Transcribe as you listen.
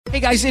Hey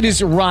guys, it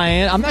is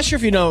Ryan. I'm not sure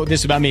if you know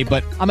this about me,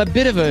 but I'm a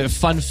bit of a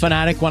fun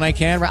fanatic when I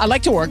can. I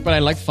like to work, but I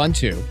like fun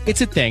too.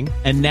 It's a thing.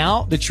 And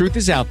now the truth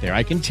is out there.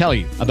 I can tell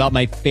you about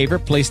my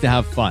favorite place to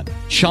have fun.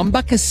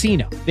 Chumba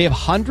Casino. They have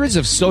hundreds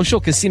of social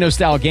casino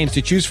style games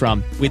to choose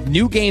from with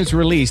new games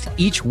released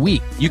each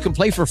week. You can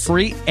play for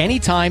free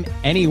anytime,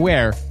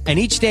 anywhere. And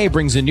each day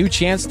brings a new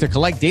chance to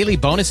collect daily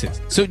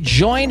bonuses. So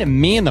join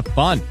me in the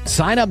fun.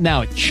 Sign up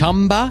now at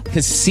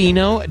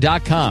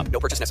ChumbaCasino.com. No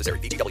purchase necessary.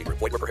 VGW.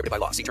 Void where prohibited by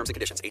law. See terms and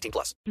conditions.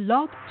 18+.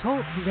 Blog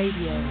Talk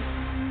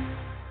Radio.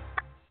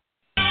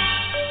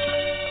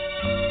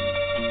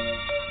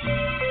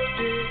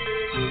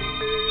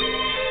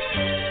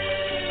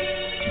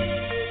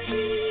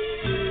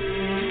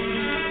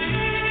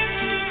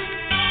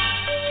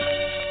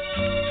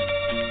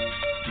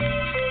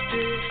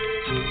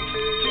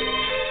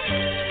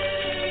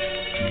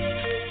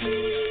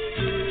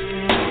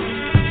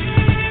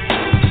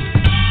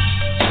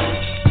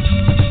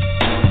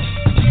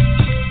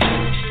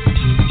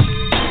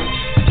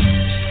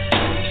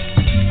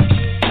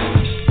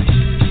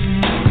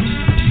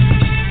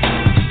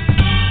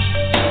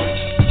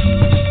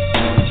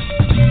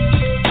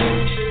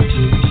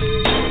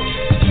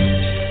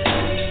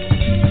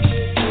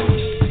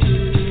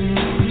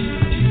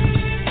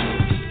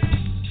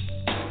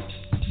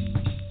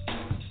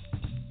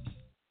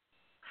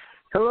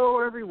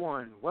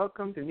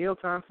 Welcome to Neil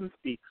Thompson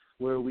Speaks,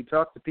 where we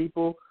talk to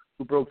people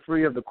who broke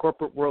free of the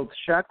corporate world's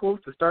shackles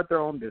to start their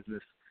own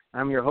business.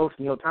 I'm your host,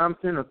 Neil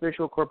Thompson,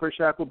 official corporate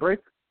shackle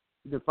breaker.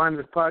 You can find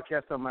this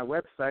podcast on my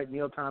website,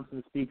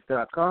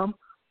 neilthompsonspeaks.com.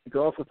 You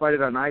can also find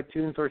it on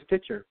iTunes or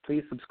Stitcher.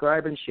 Please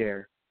subscribe and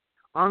share.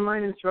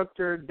 Online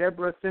instructor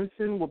Debra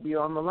Simpson will be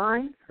on the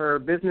line. Her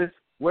business,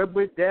 Web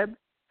with Deb,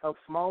 helps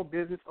small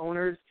business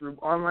owners through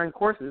online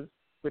courses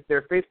with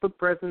their Facebook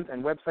presence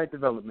and website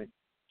development.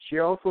 She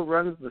also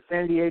runs the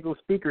San Diego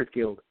Speakers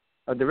Guild,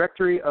 a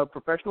directory of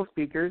professional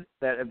speakers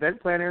that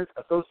event planners,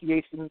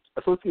 associations,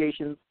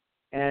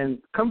 and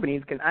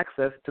companies can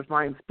access to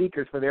find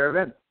speakers for their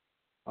events.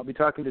 I'll be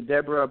talking to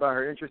Debra about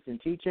her interest in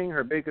teaching,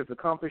 her biggest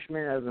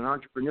accomplishment as an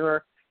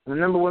entrepreneur, and the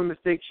number one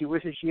mistake she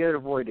wishes she had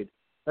avoided.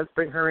 Let's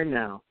bring her in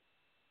now.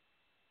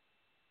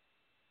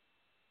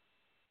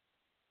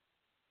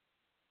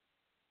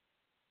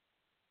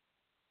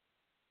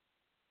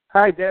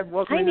 Hi, Deb.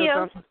 Welcome to Neil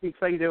Thompson Speaks.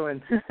 How you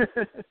doing?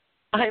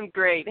 I'm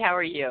great. How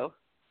are you?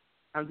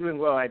 I'm doing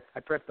well. I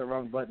pressed the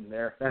wrong button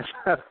there. That's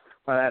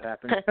why that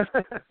happened.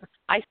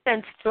 I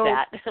sensed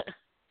that.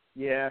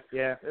 Yeah.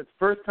 It's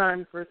first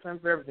time for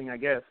everything, I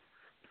guess.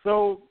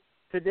 So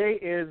today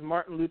is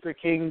Martin Luther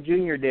King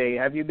Jr. Day.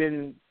 Have you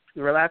been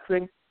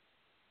relaxing?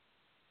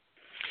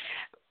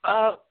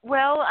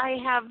 Well, I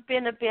have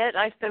been a bit.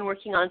 I've been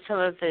working on some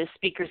of the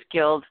Speakers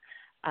Guild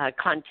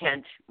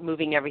content,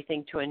 moving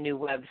everything to a new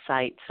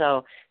website. So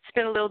it's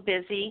been a little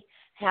busy.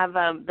 Have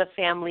the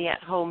family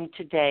at home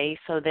today,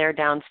 so they're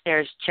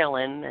downstairs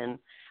chilling, and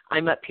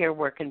I'm up here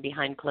working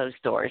behind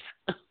closed doors.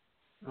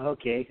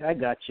 Okay, I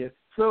got you.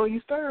 So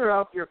you started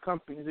off your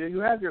company. You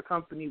have your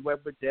company,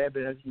 Web with Deb,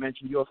 and as you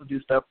mentioned, you also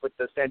do stuff with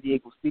the San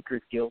Diego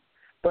Speakers Guild.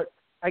 But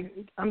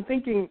I'm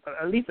thinking,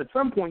 at least at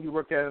some point you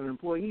worked as an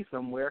employee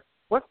somewhere.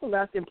 What's the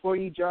last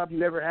employee job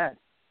you ever had?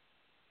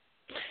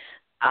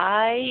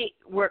 I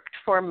worked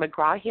for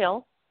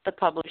McGraw-Hill, the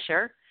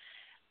publisher.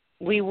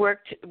 We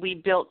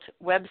built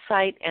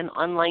website and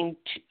online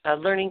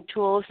learning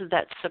tools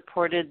that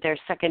supported their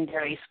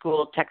secondary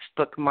school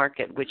textbook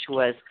market, which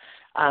was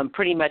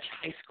pretty much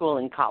high school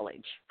and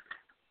college.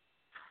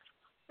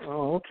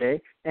 Oh, okay.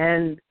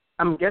 And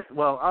I'm guessing,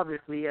 well,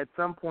 obviously at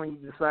some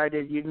point you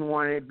decided you didn't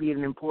want to be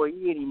an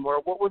employee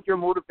anymore. What was your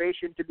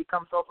motivation to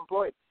become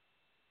self-employed?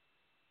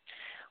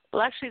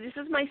 Well, actually, this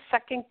is my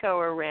second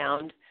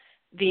go-around.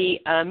 The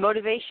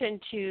motivation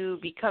to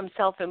become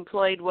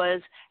self-employed was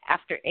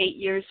after 8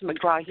 years,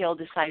 McGraw-Hill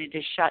decided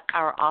to shut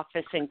our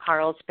office in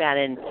Carlsbad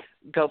and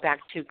go back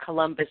to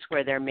Columbus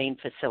where their main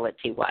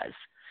facility was.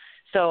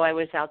 So I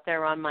was out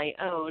there on my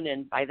own,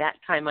 and by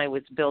that time I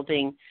was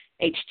building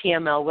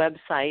HTML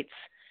websites,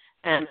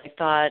 and I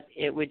thought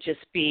it would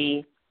just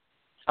be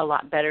a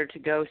lot better to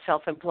go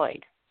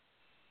self-employed.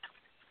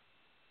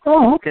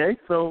 Oh, okay.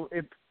 So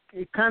it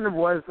kind of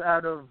was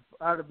out of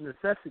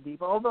necessity,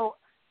 but although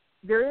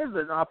there is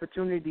an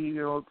opportunity,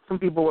 some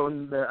people,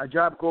 when a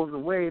job goes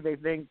away, they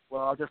think,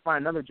 well, I'll just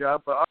find another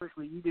job. But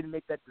obviously you didn't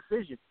make that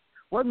decision.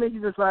 What made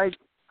you decide,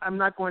 I'm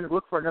not going to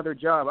look for another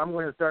job. I'm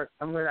going to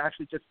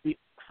actually just be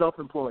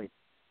self-employed?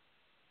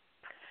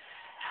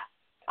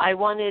 I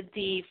wanted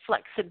the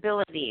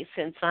flexibility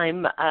since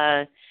I'm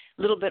a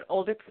little bit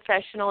older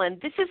professional. And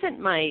this isn't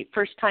my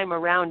first time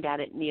around at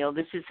it, Neil.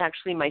 This is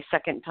actually my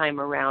second time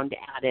around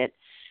at it.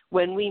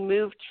 When we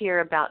moved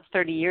here about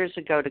 30 years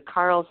ago to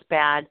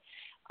Carlsbad,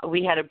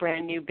 we had a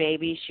brand new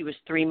baby. She was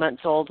 3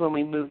 months old when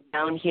we moved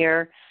down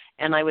here,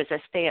 and I was a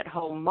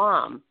stay-at-home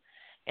mom.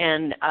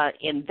 And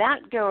in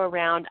that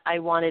go-around, I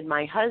wanted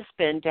my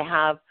husband to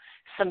have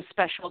some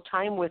special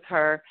time with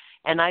her,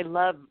 and I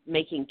love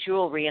making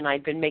jewelry, and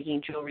I've been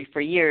making jewelry for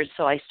years,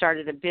 so I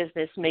started a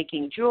business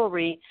making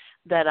jewelry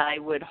that I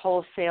would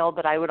wholesale,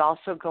 but I would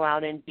also go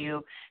out and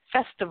do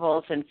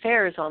festivals and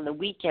fairs on the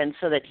weekend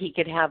so that he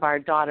could have our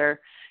daughter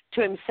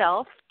to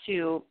himself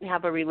to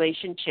have a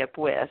relationship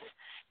with.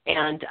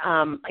 And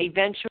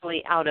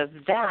eventually out of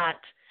that,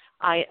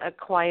 I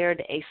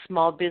acquired a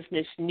small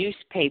business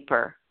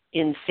newspaper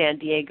in San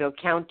Diego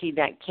County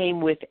that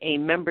came with a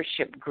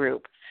membership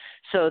group.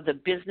 So the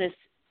business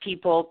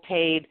people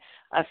paid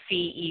a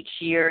fee each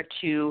year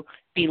to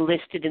be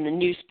listed in the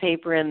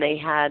newspaper, and they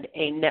had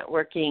a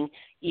networking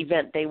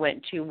event they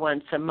went to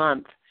once a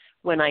month.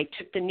 When I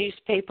took the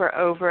newspaper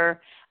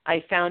over,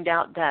 I found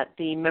out that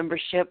the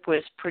membership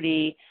was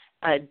pretty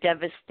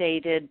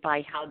devastated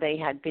by how they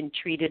had been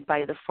treated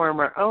by the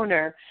former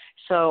owner.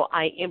 So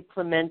I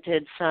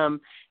implemented some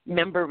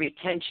member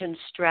retention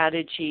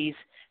strategies,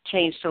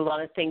 changed a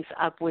lot of things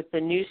up with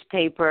the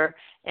newspaper,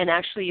 and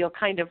actually you'll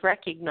kind of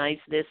recognize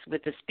this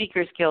with the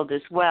Speakers Guild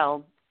as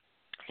well.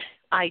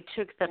 I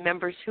took the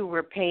members who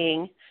were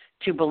paying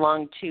to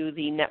belong to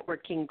the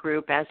networking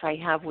group, as I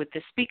have with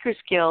the Speakers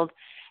Guild,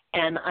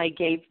 and I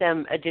gave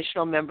them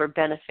additional member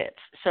benefits.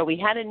 So we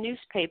had a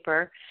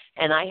newspaper,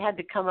 and I had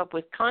to come up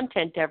with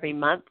content every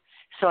month,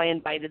 so I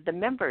invited the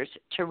members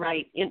to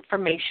write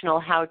informational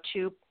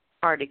how-to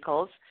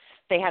articles.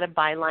 They had a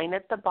byline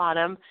at the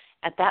bottom.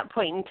 At that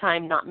point in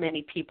time, not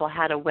many people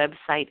had a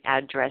website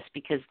address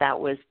because that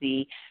was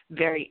in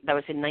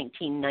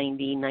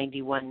 1990,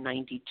 91,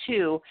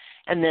 92.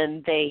 And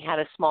then they had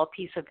a small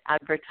piece of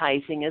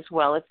advertising as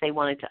well. If they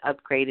wanted to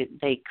upgrade it,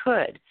 they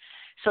could.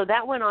 So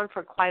that went on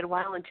for quite a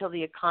while until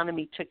the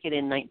economy took it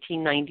in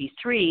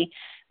 1993.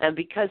 And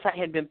because I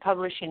had been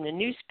publishing the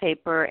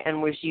newspaper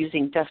and was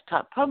using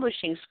desktop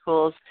publishing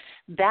schools,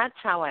 that's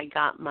how I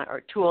got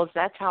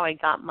that's how I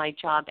got my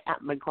job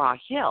at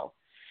McGraw-Hill,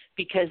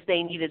 because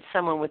they needed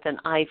someone with an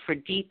eye for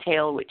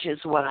detail, which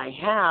is what I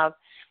have.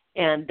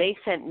 And they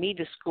sent me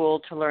to school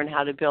to learn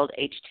how to build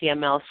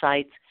HTML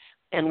sites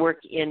and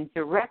work in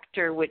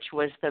Director, which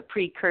was the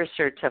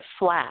precursor to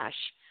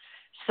Flash.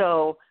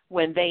 So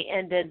when they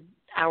ended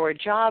our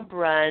job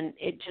run,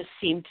 it just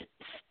seemed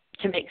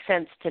to make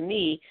sense to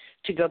me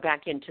to go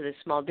back into the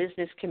small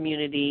business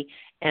community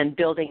and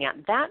building at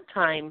that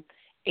time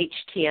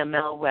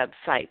HTML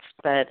websites.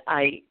 But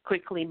I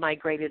quickly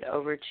migrated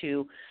over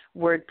to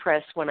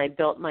WordPress when I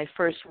built my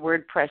first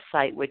WordPress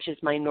site, which is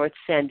my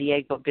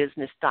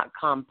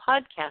NorthSanDiegoBusiness.com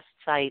podcast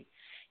site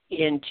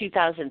in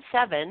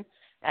 2007,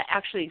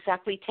 actually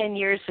exactly 10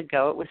 years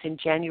ago. It was in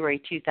January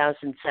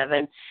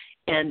 2007,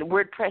 and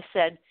WordPress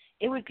said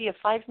it would be a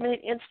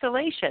 5-minute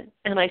installation.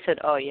 And I said,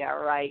 oh, yeah,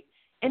 right.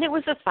 And it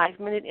was a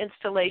 5-minute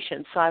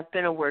installation, so I've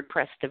been a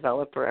WordPress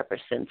developer ever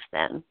since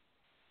then.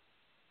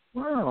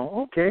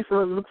 Wow, okay. So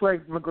it looks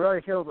like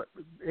McGraw-Hill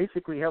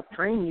basically helped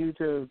train you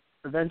to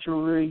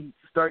eventually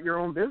start your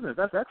own business.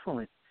 That's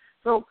excellent.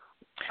 So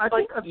I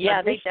think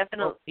they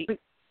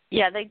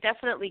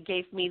definitely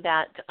gave me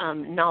that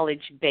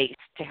knowledge base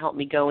to help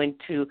me go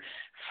into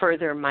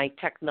further my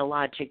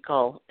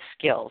technological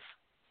skills.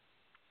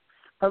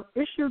 An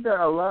issue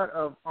that a lot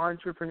of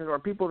entrepreneurs or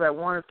people that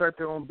want to start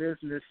their own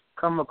business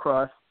come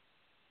across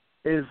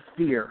is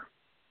fear.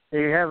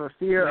 They have a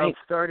fear of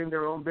starting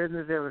their own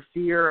business. They have a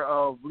fear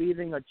of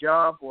leaving a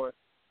job or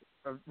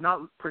of not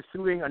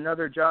pursuing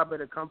another job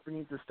at a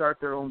company to start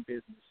their own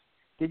business.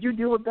 Did you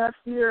deal with that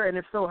fear? And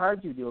if so, how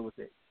did you deal with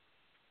it?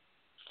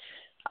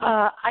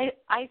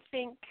 I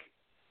think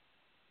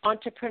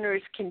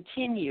entrepreneurs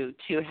continue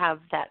to have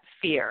that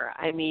fear.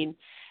 I mean,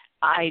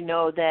 I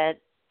know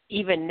that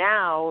even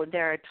now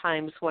there are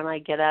times when I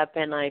get up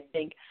and I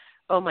think,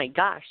 oh, my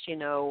gosh,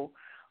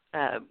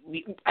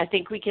 I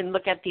think we can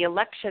look at the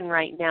election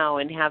right now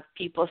and have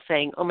people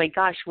saying, oh, my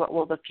gosh, what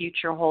will the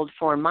future hold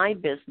for my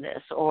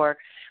business? Or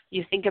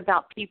you think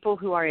about people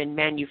who are in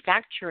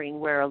manufacturing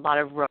where a lot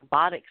of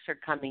robotics are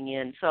coming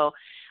in. So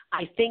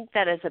I think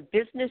that as a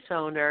business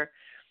owner,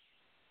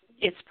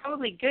 it's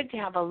probably good to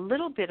have a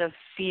little bit of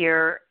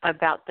fear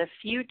about the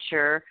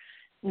future,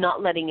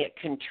 not letting it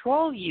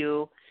control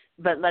you,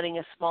 but letting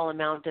a small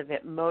amount of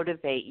it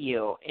motivate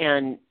you.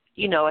 And,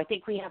 I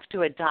think we have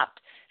to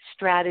adopt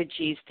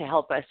strategies to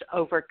help us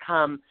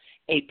overcome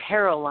a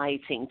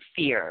paralyzing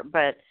fear.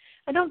 But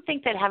I don't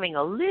think that having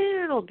a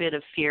little bit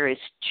of fear is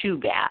too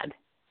bad.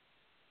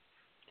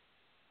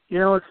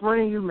 It's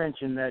funny you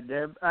mentioned that,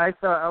 Deb. I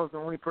thought I was the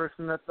only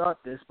person that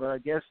thought this, but I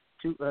guess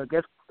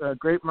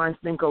great minds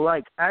think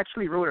alike. I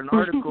actually wrote an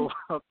article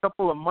a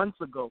couple of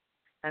months ago,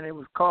 and it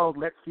was called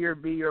 "Let Fear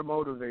Be Your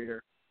Motivator."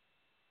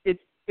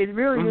 It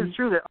really is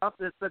true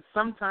that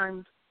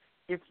sometimes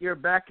if your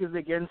back is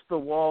against the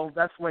wall,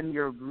 that's when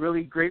your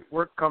really great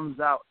work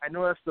comes out. I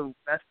know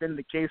that's been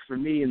the case for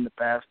me in the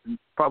past and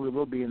probably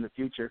will be in the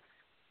future.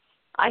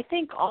 I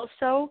think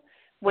also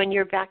when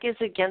your back is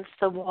against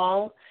the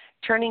wall,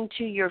 turning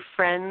to your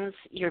friends,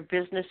 your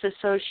business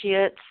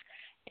associates,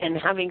 and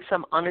having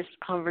some honest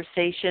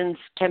conversations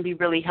can be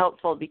really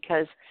helpful,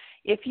 because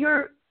if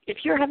you're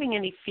having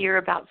any fear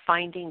about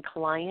finding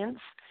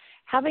clients,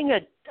 having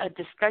a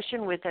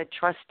discussion with a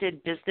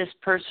trusted business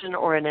person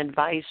or an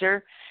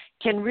advisor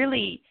can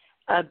really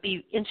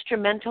be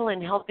instrumental in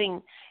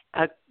helping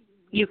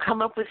you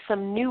come up with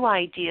some new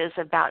ideas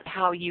about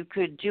how you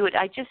could do it.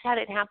 I just had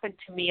it happen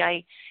to me.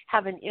 I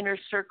have an inner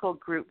circle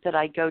group that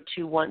I go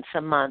to once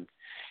a month,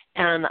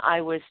 and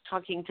I was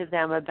talking to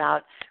them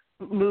about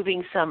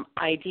moving some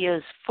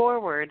ideas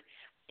forward.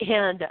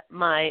 And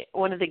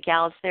one of the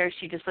gals there,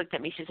 she just looked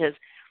at me. She says,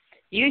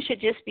 "You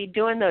should just be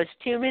doing those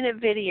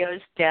 2-minute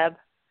videos, Deb."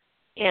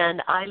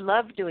 And I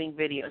love doing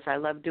videos. I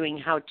love doing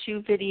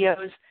how-to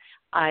videos.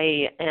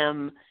 I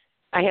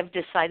have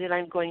decided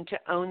I'm going to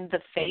own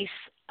the face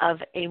of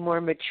a more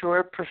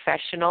mature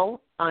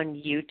professional on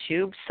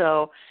YouTube.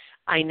 So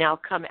I now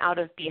come out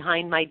of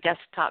behind my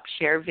desktop,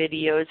 share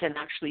videos, and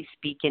actually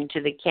speak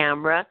into the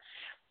camera.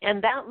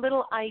 And that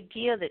little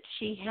idea that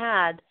she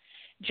had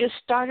just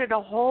started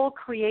a whole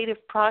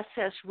creative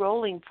process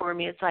rolling for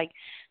me. It's like,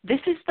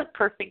 this is the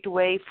perfect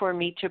way for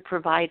me to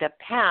provide a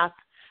path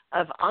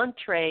of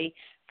entree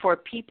for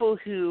people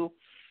who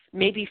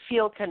maybe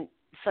feel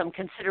some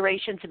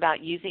considerations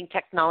about using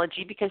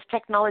technology, because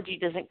technology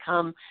doesn't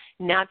come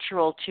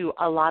natural to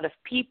a lot of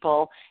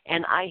people,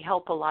 and I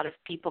help a lot of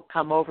people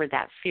come over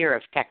that fear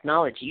of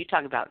technology. You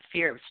talk about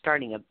fear of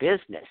starting a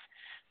business.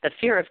 The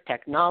fear of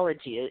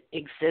technology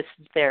exists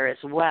there as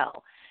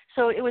well.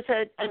 So it was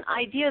an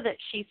idea that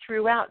she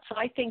threw out. So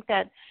I think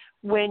that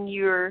when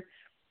you're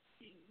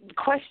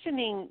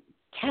questioning,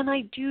 can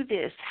I do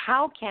this?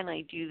 How can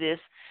I do this?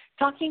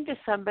 Talking to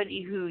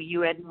somebody who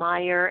you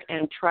admire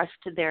and trust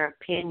their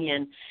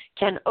opinion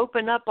can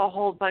open up a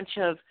whole bunch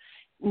of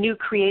new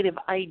creative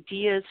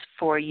ideas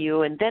for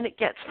you, and then it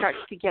starts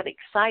to get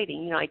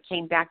exciting. You know, I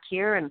came back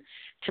here and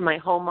to my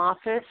home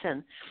office,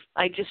 and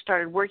I just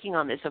started working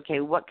on this. Okay,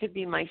 what could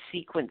be my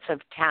sequence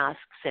of tasks,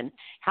 and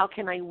how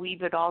can I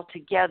weave it all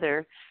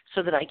together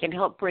so that I can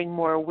help bring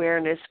more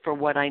awareness for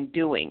what I'm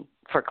doing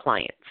for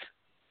clients?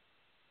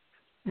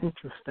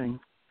 Interesting.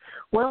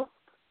 Well,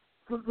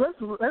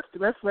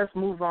 let's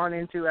move on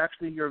into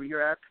actually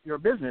your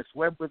business,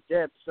 Web with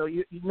Deb. So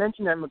you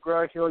mentioned at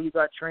McGraw-Hill you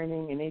got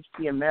training in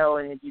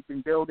HTML and you've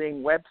been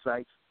building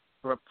websites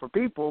for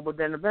people, but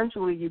then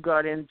eventually you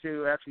got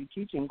into actually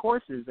teaching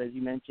courses. As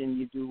you mentioned,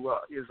 you do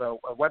there's a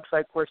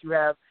website course you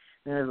have,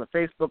 and there's a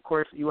Facebook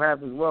course you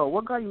have as well.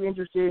 What got you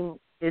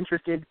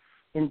interested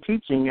in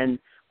teaching? And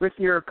with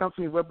your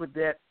company Web with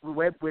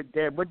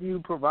Deb, what do you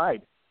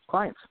provide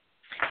clients?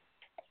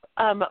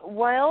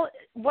 Well,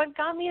 what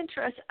got me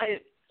interested,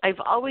 I've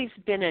always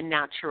been a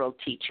natural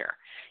teacher.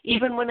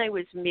 Even when I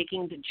was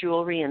making the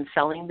jewelry and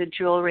selling the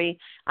jewelry,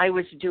 I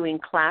was doing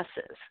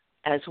classes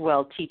as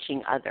well,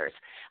 teaching others.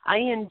 I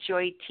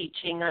enjoy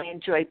teaching. I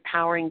enjoy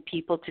empowering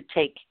people to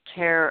take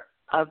care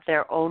of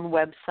their own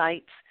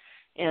websites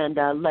and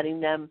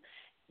letting them,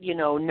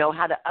 know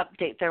how to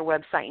update their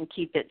website and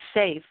keep it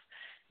safe.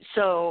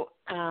 So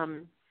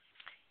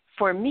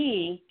for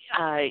me,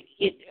 I'll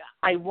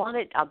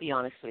be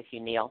honest with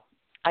you, Neil,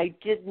 I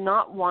did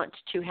not want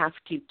to have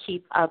to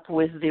keep up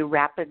with the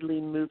rapidly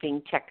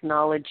moving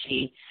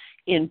technology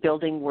in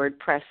building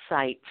WordPress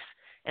sites.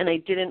 And I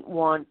didn't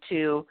want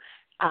to,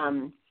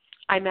 I'm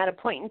at a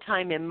point in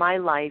time in my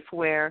life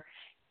where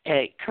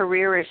a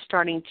career is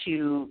starting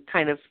to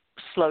kind of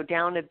slow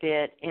down a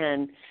bit,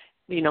 and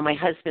my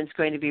husband's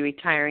going to be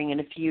retiring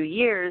in a few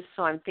years,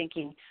 so I'm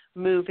thinking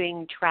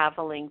moving,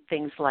 traveling,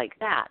 things like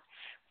that.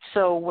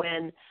 So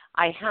when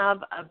I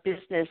have a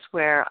business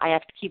where I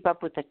have to keep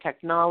up with the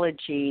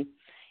technology,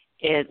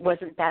 it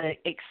wasn't that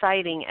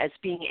exciting as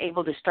being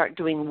able to start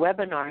doing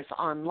webinars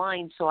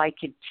online so I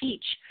could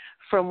teach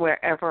from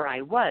wherever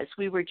I was.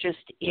 We were just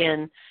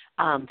in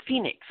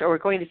Phoenix, or we're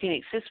going to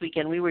Phoenix this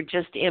weekend. We were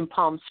just in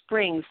Palm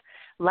Springs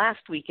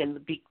last weekend,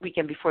 the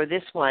weekend before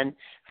this one,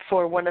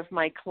 for one of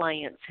my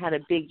clients had a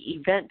big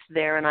event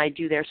there, and I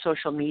do their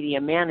social media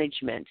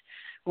management.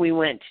 We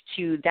went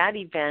to that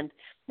event.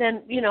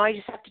 Then, I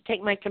just have to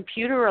take my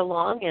computer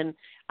along, and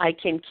I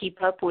can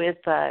keep up with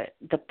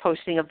the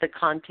posting of the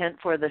content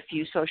for the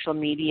few social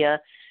media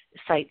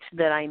sites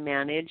that I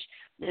manage.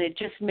 And it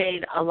just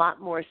made a lot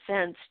more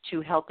sense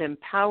to help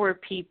empower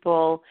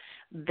people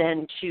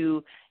than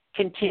to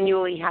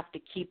continually have to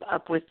keep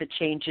up with the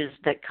changes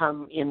that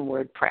come in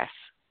WordPress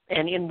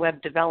and in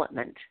web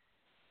development.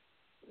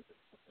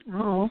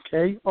 Oh,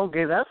 okay.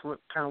 Okay, that's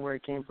where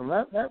it came from.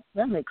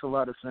 That makes a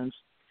lot of sense.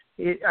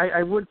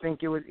 I would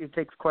think it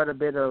takes quite a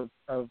bit of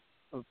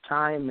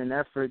time and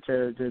effort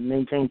to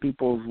maintain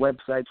people's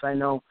websites. I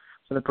know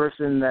for the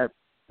person that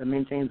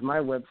maintains my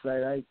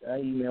website, I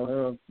email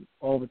her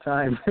all the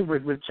time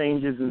with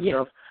changes and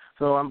stuff.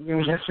 So I'm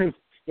guessing,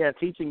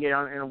 teaching it in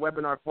a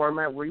webinar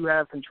format where you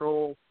have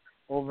control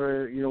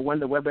over, when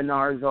the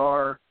webinars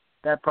are,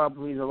 that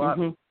probably is a lot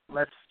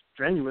less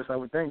strenuous, I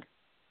would think.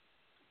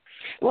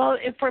 Well,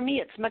 for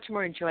me, it's much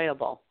more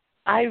enjoyable.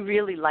 I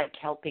really like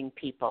helping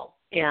people,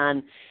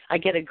 and I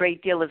get a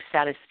great deal of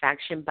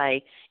satisfaction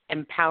by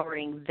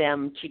empowering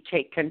them to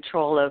take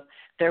control of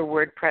their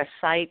WordPress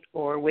site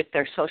or with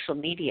their social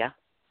media.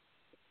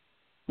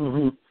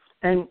 Mm-hmm.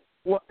 And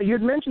you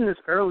had mentioned this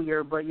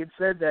earlier, but you'd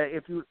said that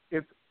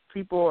if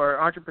people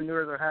or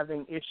entrepreneurs are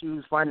having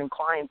issues finding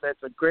clients,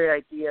 that's a great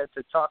idea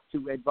to talk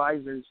to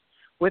advisors.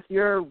 With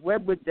your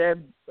Web with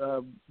Deb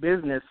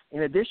business,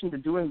 in addition to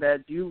doing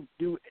that, do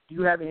you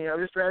have any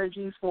other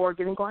strategies for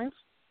getting clients?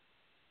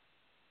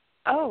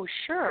 Oh,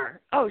 sure.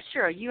 Oh,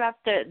 sure. You have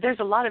to. There's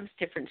a lot of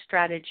different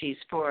strategies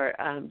for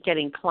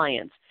getting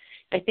clients.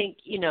 I think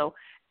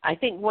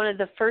one of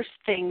the first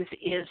things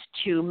is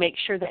to make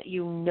sure that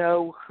you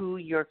know who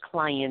your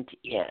client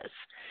is.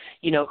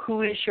 You know,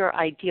 who is your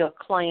ideal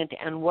client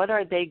and what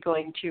are they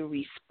going to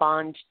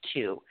respond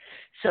to,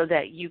 so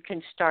that you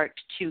can start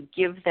to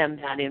give them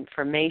that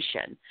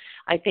information.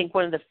 I think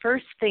one of the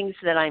first things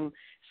that I'm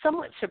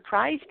somewhat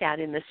surprised at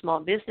in the small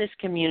business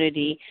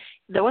community,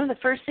 that one of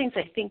the first things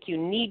I think you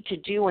need to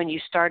do when you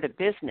start a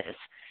business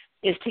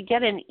is to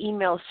get an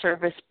email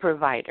service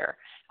provider.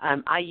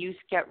 I use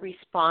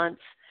GetResponse,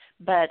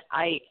 but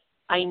I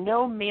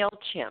know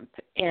MailChimp,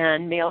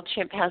 and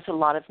MailChimp has a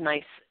lot of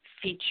nice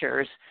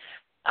features.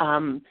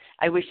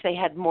 I wish they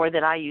had more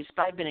that I use,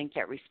 but I've been in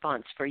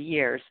GetResponse for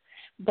years.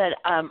 But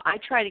I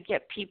try to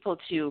get people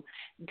to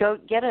go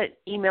get an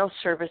email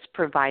service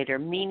provider,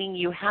 meaning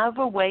you have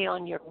a way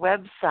on your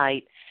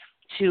website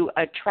to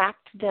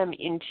attract them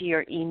into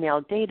your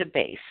email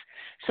database.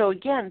 So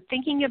again,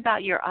 thinking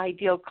about your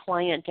ideal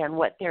client and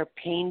what their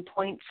pain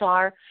points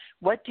are,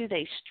 what do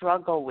they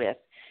struggle with?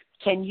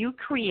 Can you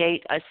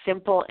create a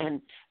simple,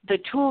 and the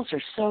tools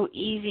are so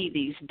easy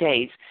these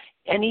days.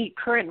 Any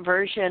current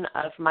version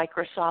of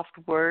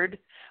Microsoft Word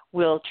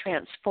will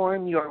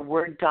transform your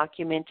Word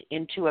document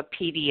into a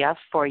PDF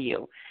for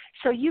you.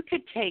 So you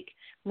could take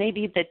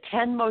maybe the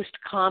 10 most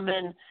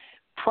common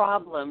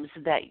problems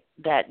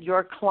that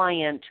your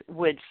client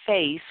would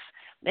face,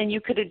 and you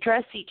could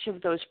address each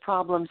of those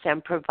problems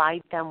and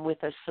provide them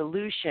with a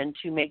solution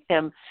to make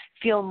them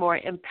feel more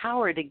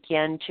empowered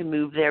again to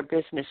move their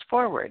business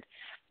forward.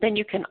 Then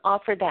you can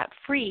offer that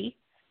free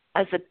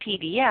as a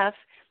PDF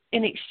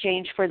in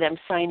exchange for them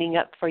signing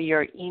up for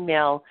your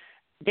email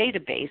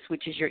database,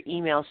 which is your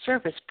email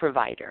service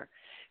provider.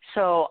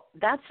 So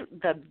that's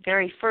the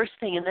very first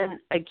thing. And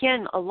then,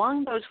 again,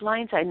 along those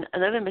lines,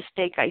 another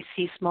mistake I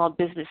see small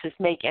businesses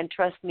make, and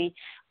trust me,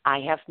 I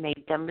have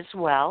made them as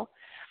well,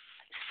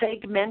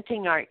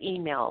 segmenting our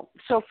email.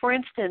 So, for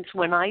instance,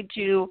 when I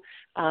do,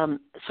 I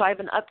have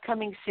an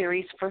upcoming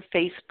series for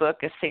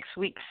Facebook, a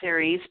 6-week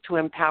series to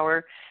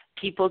empower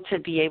people to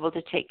be able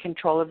to take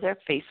control of their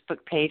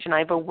Facebook page, and I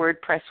have a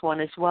WordPress one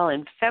as well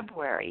in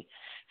February.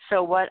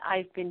 So what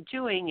I've been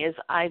doing is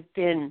I've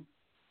been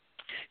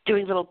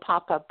doing little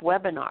pop-up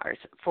webinars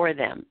for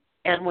them.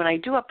 And when I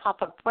do a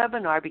pop-up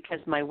webinar, because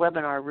my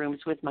webinar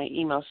room's with my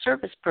email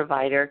service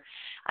provider,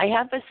 I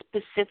have a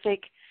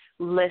specific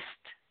list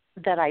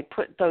that I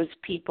put those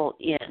people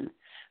in,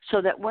 so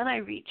that when I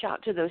reach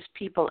out to those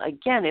people,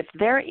 again, if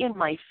they're in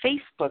my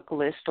Facebook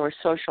list or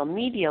social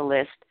media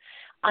list,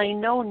 I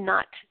know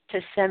not to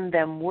send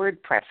them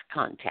WordPress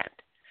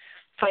content.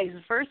 Vice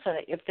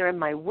versa, if they're in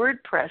my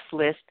WordPress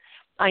list,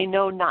 I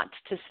know not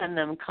to send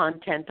them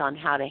content on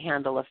how to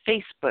handle a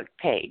Facebook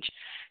page.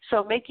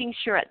 So making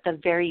sure at the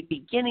very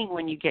beginning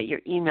when you get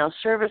your email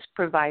service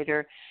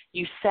provider,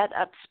 you set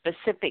up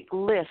specific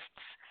lists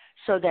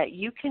so that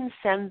you can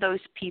send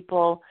those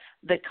people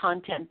the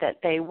content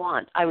that they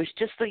want. I was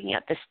just looking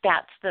at the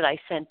stats that I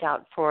sent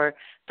out for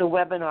the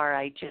webinar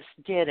I just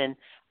did, and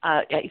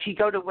if you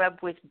go to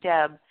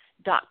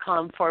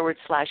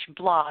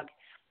webwithdeb.com/blog,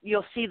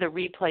 you'll see the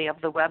replay of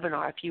the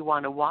webinar if you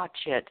want to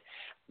watch it.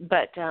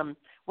 But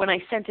when I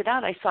sent it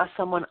out, I saw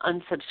someone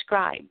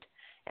unsubscribed.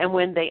 And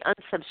when they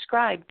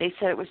unsubscribed, they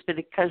said it was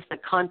because the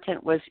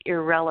content was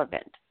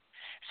irrelevant.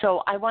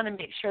 So I want to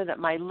make sure that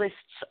my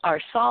lists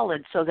are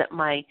solid so that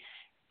my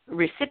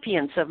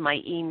recipients of my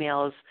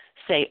emails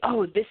say,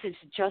 oh, this is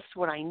just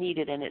what I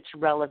needed and it's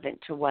relevant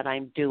to what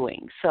I'm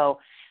doing. So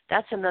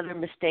that's another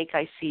mistake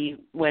I see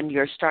when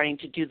you're starting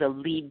to do the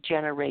lead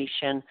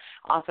generation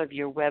off of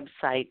your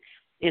website,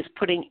 is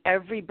putting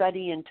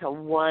everybody into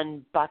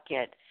one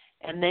bucket,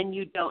 and then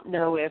you don't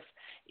know if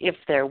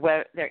their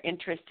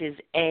interest is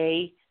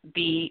A,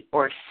 B,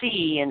 or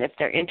C, and if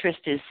their interest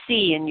is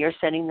C and you're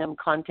sending them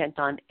content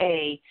on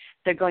A,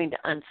 they're going to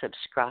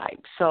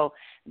unsubscribe. So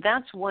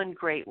that's one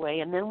great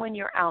way. And then when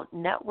you're out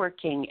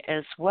networking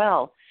as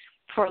well,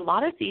 for a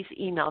lot of these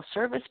email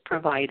service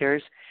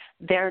providers,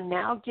 they're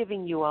now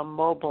giving you a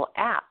mobile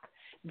app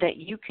that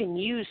you can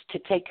use to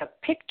take a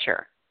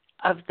picture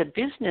of the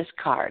business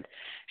card.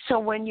 So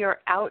when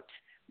you're out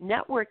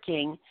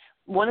networking,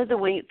 one of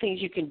the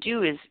things you can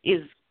do is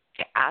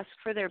ask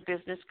for their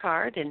business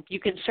card, and you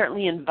can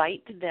certainly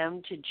invite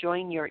them to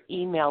join your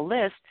email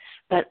list,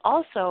 but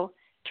also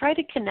try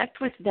to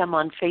connect with them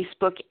on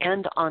Facebook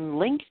and on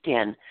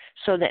LinkedIn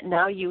so that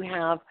now you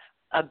have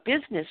a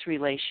business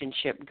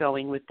relationship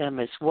going with them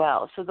as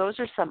well. So those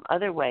are some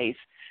other ways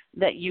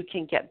that you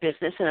can get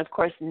business. And, of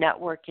course,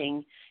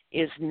 networking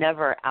is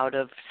never out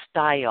of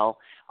style.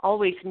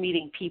 Always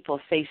meeting people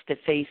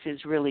face-to-face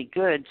is really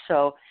good.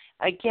 So,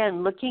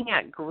 again, looking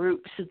at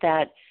groups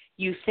that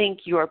you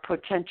think your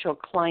potential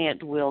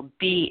client will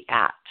be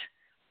at.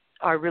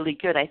 are really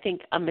good. I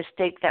think a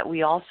mistake that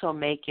we also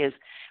make is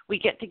we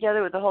get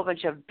together with a whole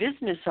bunch of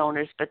business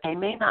owners, but they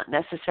may not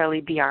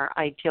necessarily be our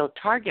ideal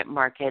target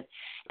market.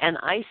 And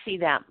I see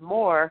that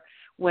more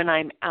when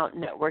I'm out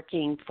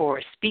networking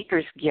for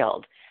Speakers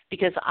Guild,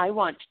 because I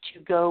want to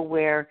go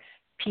where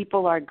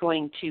people are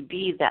going to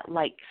be that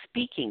like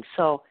speaking.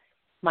 So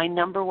my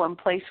number one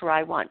place where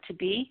I want to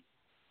be,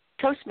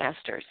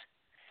 Toastmasters,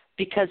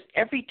 because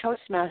every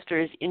Toastmaster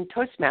is in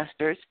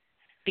Toastmasters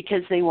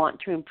because they want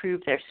to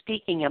improve their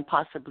speaking and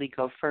possibly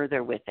go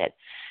further with it.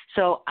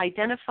 So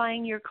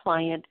identifying your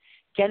client,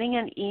 getting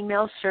an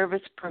email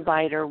service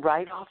provider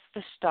right off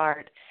the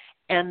start,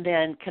 and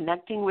then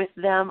connecting with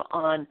them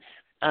on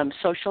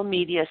social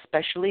media,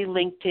 especially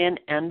LinkedIn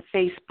and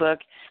Facebook,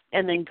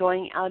 and then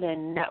going out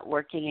and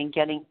networking and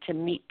getting to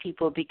meet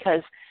people,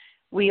 because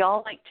we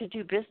all like to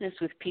do business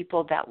with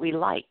people that we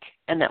like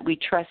and that we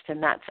trust,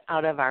 and that's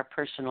out of our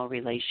personal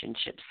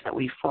relationships that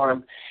we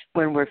form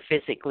when we're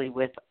physically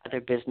with other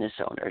business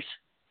owners.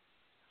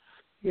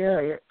 Yeah.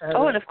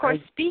 And of course,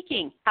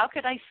 speaking. How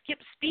could I skip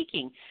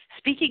speaking?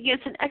 Speaking is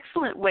an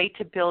excellent way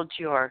to build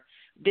your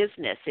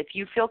business. If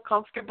you feel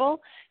comfortable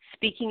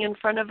speaking in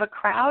front of a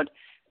crowd,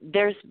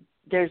 there's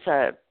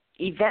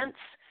events,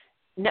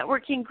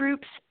 networking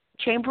groups,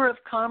 Chamber of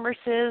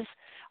Commerce's,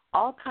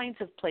 all kinds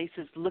of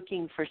places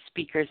looking for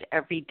speakers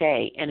every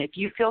day. And if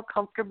you feel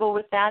comfortable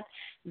with that,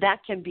 that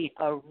can be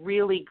a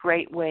really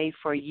great way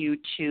for you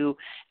to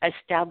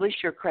establish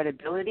your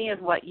credibility in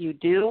what you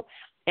do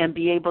and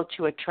be able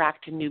to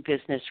attract a new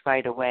business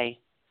right away.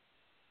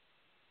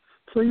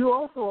 So you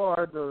also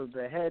are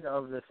the head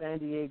of the San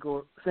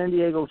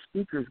Diego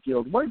Speakers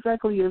Guild. What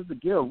exactly is the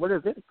guild? What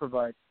does it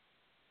provide?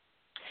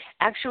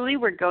 Actually,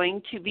 we're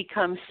going to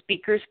become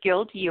Speakers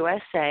Guild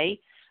USA.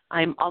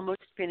 I'm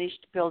almost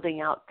finished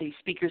building out the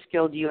Speakers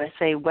Guild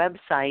USA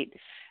website.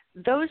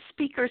 Those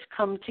speakers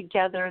come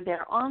together.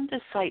 They're on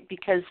the site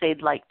because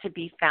they'd like to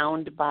be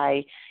found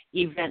by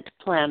event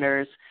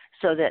planners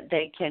so that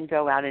they can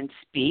go out and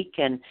speak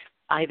and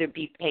either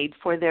be paid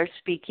for their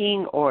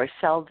speaking or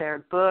sell their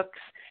books,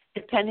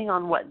 depending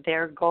on what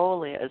their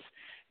goal is.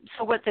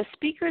 So what the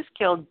Speakers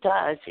Guild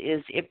does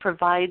is it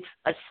provides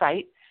a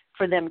site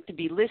for them to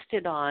be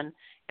listed on,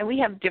 and we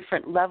have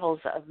different levels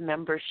of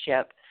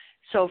membership.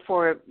 So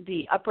for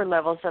the upper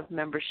levels of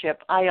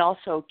membership, I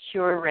also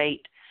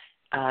curate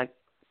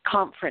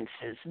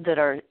conferences that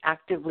are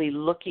actively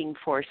looking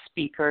for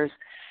speakers,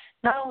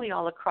 not only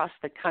all across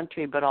the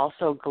country, but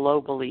also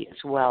globally as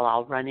well.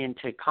 I'll run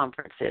into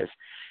conferences.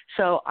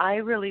 So I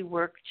really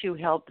work to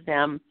help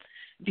them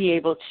be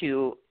able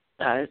to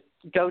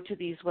go to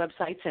these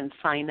websites and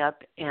sign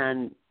up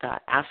and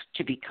ask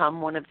to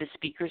become one of the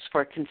speakers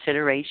for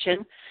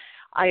consideration.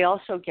 I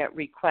also get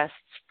requests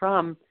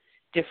from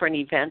different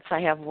events. I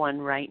have one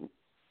right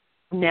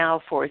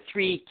now for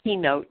 3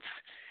 keynotes,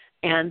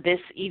 and this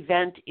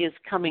event is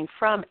coming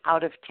from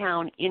out of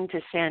town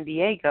into San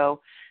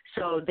Diego,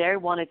 so they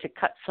wanted to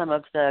cut some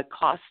of the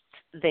costs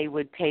they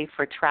would pay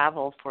for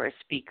travel for a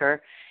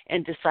speaker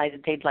and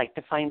decided they'd like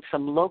to find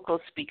some local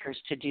speakers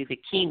to do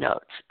the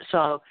keynotes.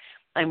 So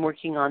I'm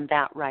working on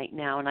that right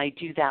now, and I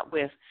do that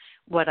with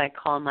what I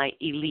call my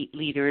elite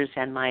leaders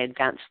and my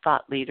advanced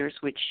thought leaders,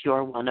 which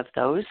you're one of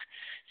those.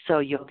 So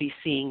you'll be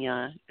seeing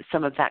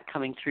some of that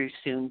coming through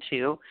soon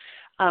too.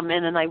 And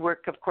then I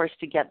work, of course,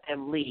 to get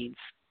them leads.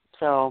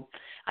 So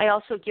I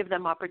also give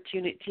them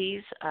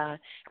opportunities.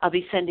 I'll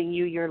be sending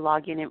you your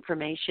login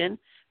information,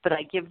 but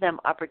I give them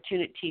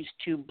opportunities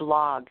to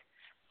blog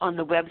on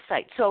the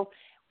website. So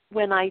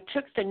when I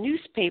took the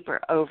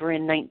newspaper over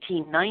in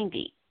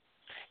 1990,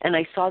 and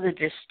I saw the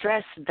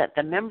distress that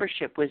the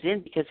membership was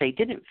in because they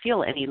didn't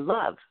feel any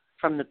love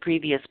from the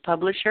previous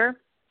publisher,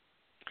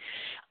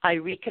 I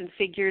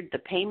reconfigured the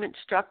payment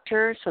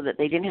structure so that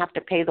they didn't have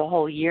to pay the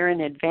whole year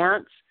in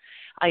advance.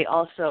 I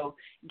also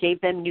gave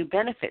them new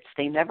benefits.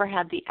 They never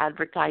had the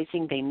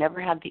advertising. They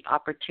never had the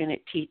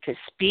opportunity to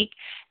speak.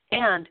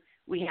 And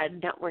we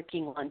had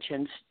networking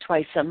luncheons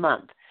twice a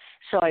month.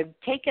 So I've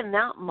taken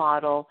that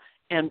model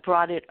and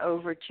brought it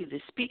over to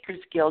the Speakers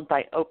Guild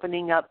by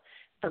opening up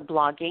the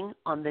blogging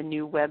on the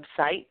new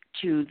website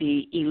to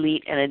the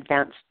elite and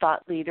advanced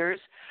thought leaders,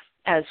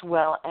 as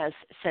well as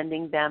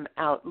sending them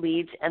out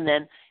leads. And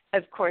then,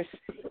 of course,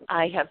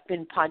 I have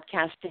been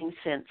podcasting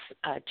since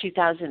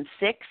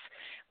 2006.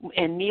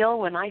 And Neil,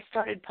 when I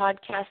started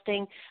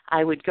podcasting,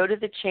 I would go to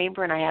the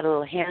chamber and I had a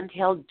little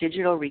handheld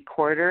digital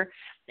recorder,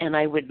 and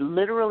I would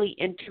literally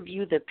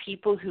interview the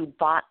people who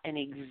bought an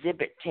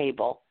exhibit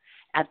table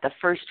at the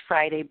first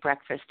Friday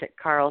breakfast at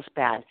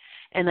Carlsbad.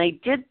 And I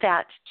did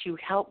that to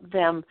help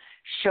them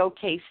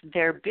showcase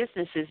their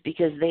businesses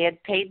because they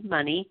had paid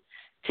money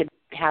to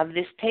have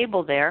this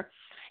table there.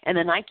 And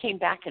then I came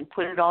back and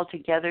put it all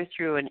together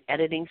through an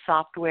editing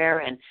software.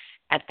 And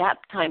at that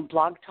time,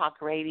 Blog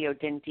Talk Radio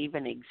didn't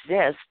even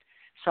exist,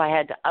 so I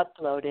had to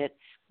upload it.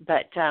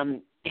 But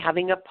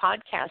having a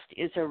podcast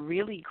is a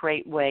really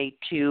great way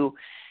to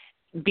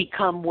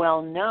become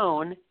well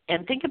known.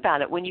 And think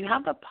about it, when you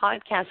have a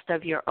podcast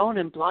of your own,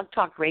 and Blog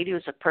Talk Radio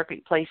is a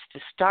perfect place to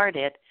start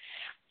it,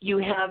 you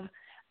have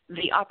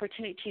the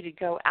opportunity to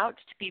go out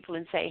to people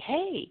and say,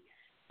 hey,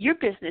 your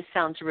business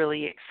sounds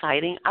really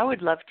exciting. I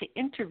would love to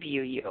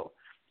interview you.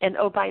 And,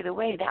 oh, by the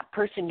way, that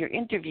person you're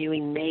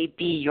interviewing may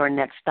be your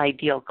next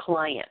ideal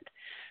client.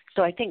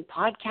 So I think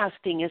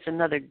podcasting is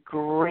another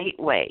great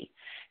way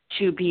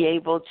to be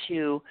able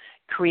to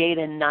create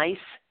a nice,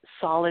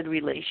 solid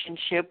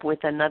relationship with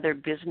another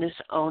business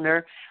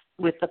owner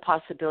with the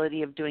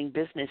possibility of doing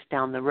business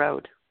down the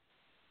road.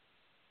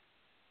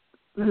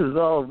 This is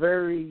all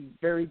very,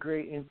 very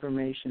great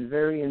information,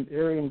 very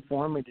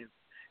informative.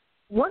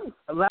 One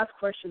last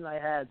question I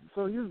had.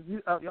 So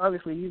you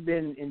obviously you've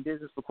been in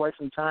business for quite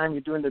some time.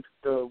 You're doing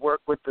the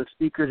work with the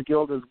Speakers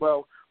Guild as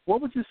well.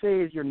 What would you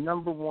say is your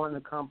number one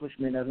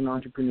accomplishment as an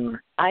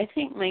entrepreneur? I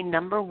think my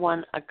number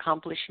one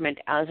accomplishment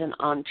as an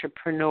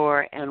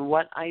entrepreneur and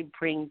what I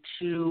bring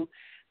to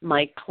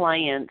my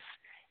clients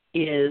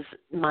is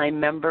my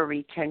member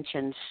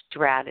retention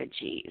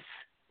strategies.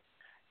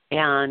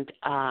 And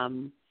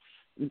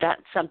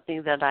that's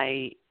something that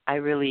I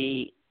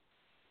really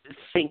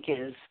think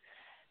is,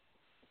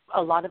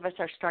 a lot of us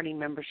are starting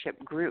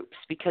membership groups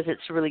because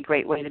it's a really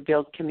great way to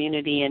build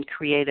community and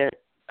create a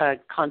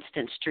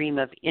constant stream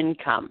of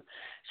income.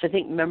 So I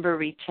think member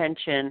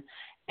retention.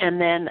 And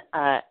then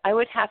I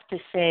would have to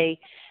say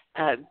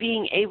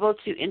being able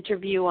to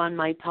interview on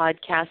my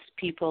podcast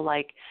people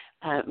like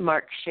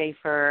Mark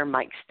Schaefer,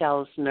 Mike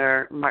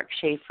Stelzner. Mark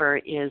Schaefer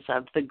is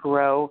of the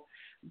Grow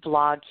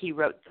blog. He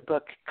wrote the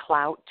book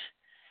Clout.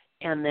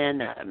 And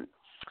then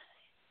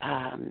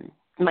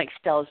Mike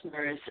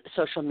Stelzner is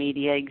Social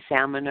Media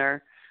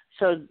Examiner.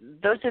 So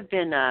those have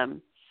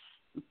been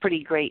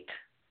pretty great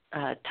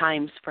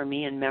times for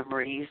me and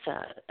memories,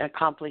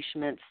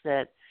 accomplishments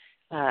that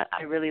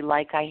I really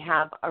like. I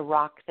have a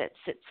rock that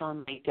sits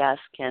on my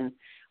desk, and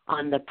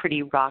on the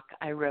pretty rock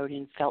I wrote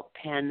in felt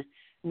pen,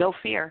 no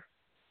fear.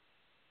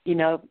 You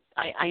know,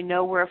 I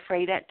know we're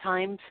afraid at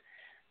times.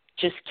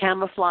 Just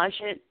camouflage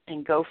it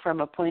and go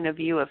from a point of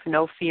view of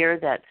no fear,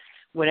 that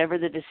whatever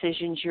the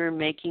decisions you're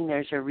making,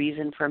 there's a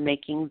reason for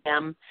making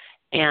them,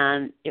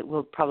 and it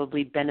will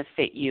probably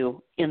benefit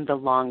you in the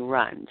long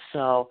run.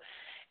 So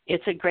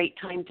it's a great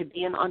time to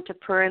be an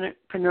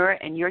entrepreneur,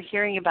 and you're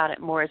hearing about it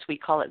more, as we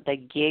call it, the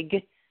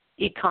gig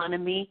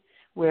economy,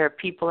 where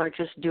people are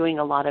just doing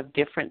a lot of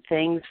different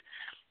things.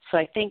 So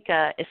I think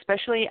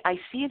especially I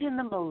see it in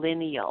the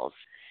millennials.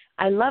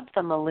 I love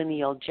the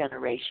millennial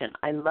generation.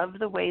 I love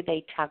the way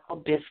they tackle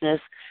business.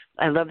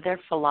 I love their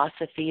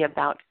philosophy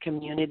about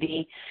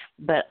community.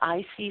 But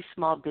I see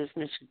small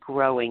business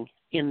growing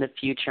in the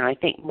future. I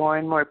think more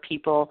and more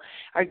people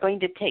are going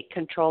to take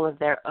control of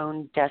their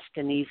own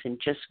destinies and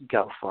just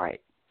go for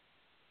it.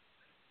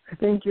 I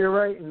think you're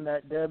right in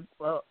that, Deb.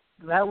 Well,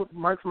 that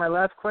marks my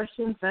last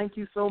question. Thank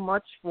you so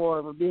much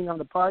for being on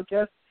the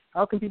podcast.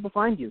 How can people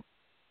find you?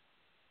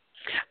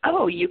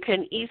 Oh, you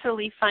can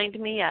easily find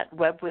me at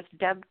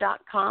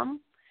webwithdeb.com,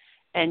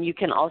 and you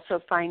can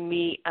also find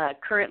me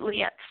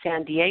currently at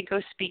San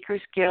Diego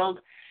Speakers Guild.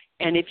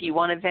 And if you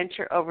want to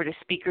venture over to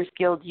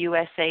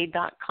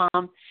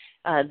speakersguildusa.com,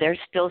 there's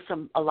still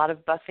a lot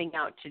of buffing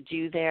out to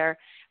do there,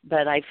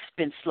 but I've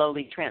been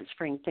slowly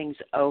transferring things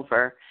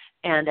over.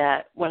 And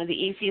one of the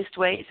easiest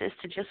ways is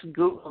to just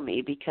Google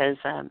me, because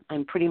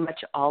I'm pretty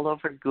much all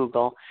over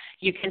Google.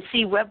 You can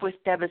see Web with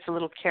Deb as a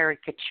little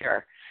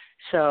caricature.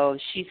 So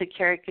she's a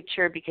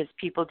caricature because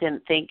people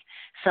didn't think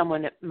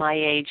someone at my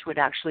age would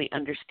actually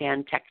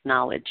understand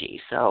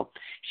technology. So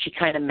she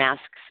kind of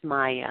masks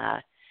my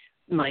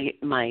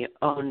my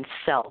own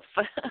self.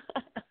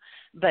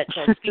 But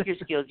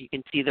Speakers Guild, you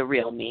can see the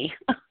real me.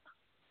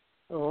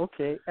 Oh,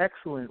 okay.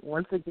 Excellent.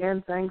 Once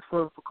again, thanks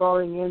for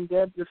calling in,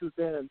 Deb. This has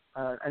been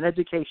an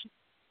education.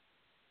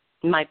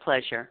 My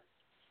pleasure.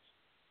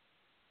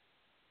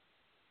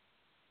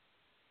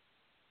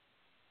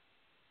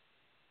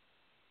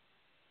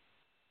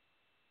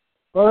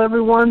 Well,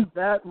 everyone,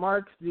 that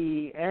marks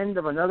the end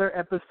of another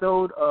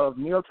episode of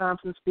Neil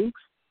Thompson Speaks.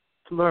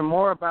 To learn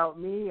more about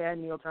me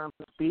and Neil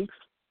Thompson Speaks,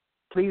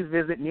 please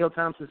visit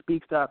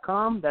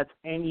neilthompsonspeaks.com. That's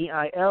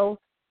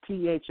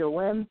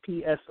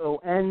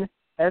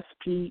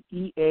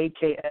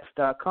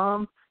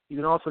NeilThompsonspeaks.com. You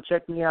can also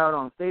check me out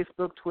on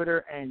Facebook,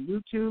 Twitter, and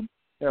YouTube.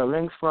 There are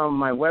links from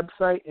my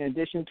website in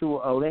addition to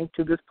a link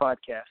to this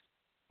podcast.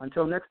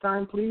 Until next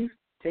time, please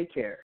take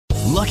care.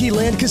 Lucky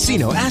Land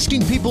Casino,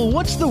 asking people,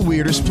 what's the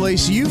weirdest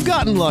place you've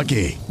gotten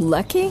lucky?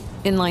 Lucky?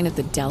 In line at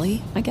the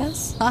deli, I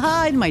guess?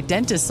 Aha, in my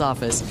dentist's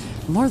office.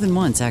 More than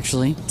once,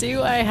 actually.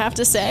 Do I have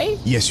to say?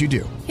 Yes, you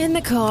do. In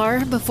the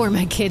car before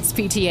my kids'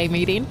 PTA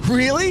meeting.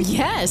 Really?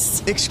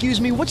 Yes.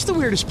 Excuse me, what's the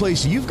weirdest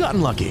place you've gotten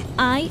lucky?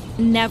 I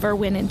never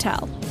win and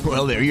tell.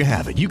 Well, there you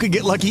have it. You can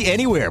get lucky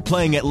anywhere,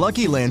 playing at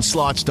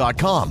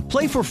LuckyLandSlots.com.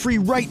 Play for free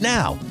right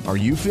now. Are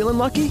you feeling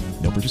lucky?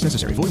 No purchase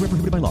necessary. Void where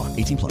prohibited by law.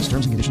 18+.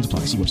 Terms and conditions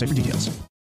apply. See website for details.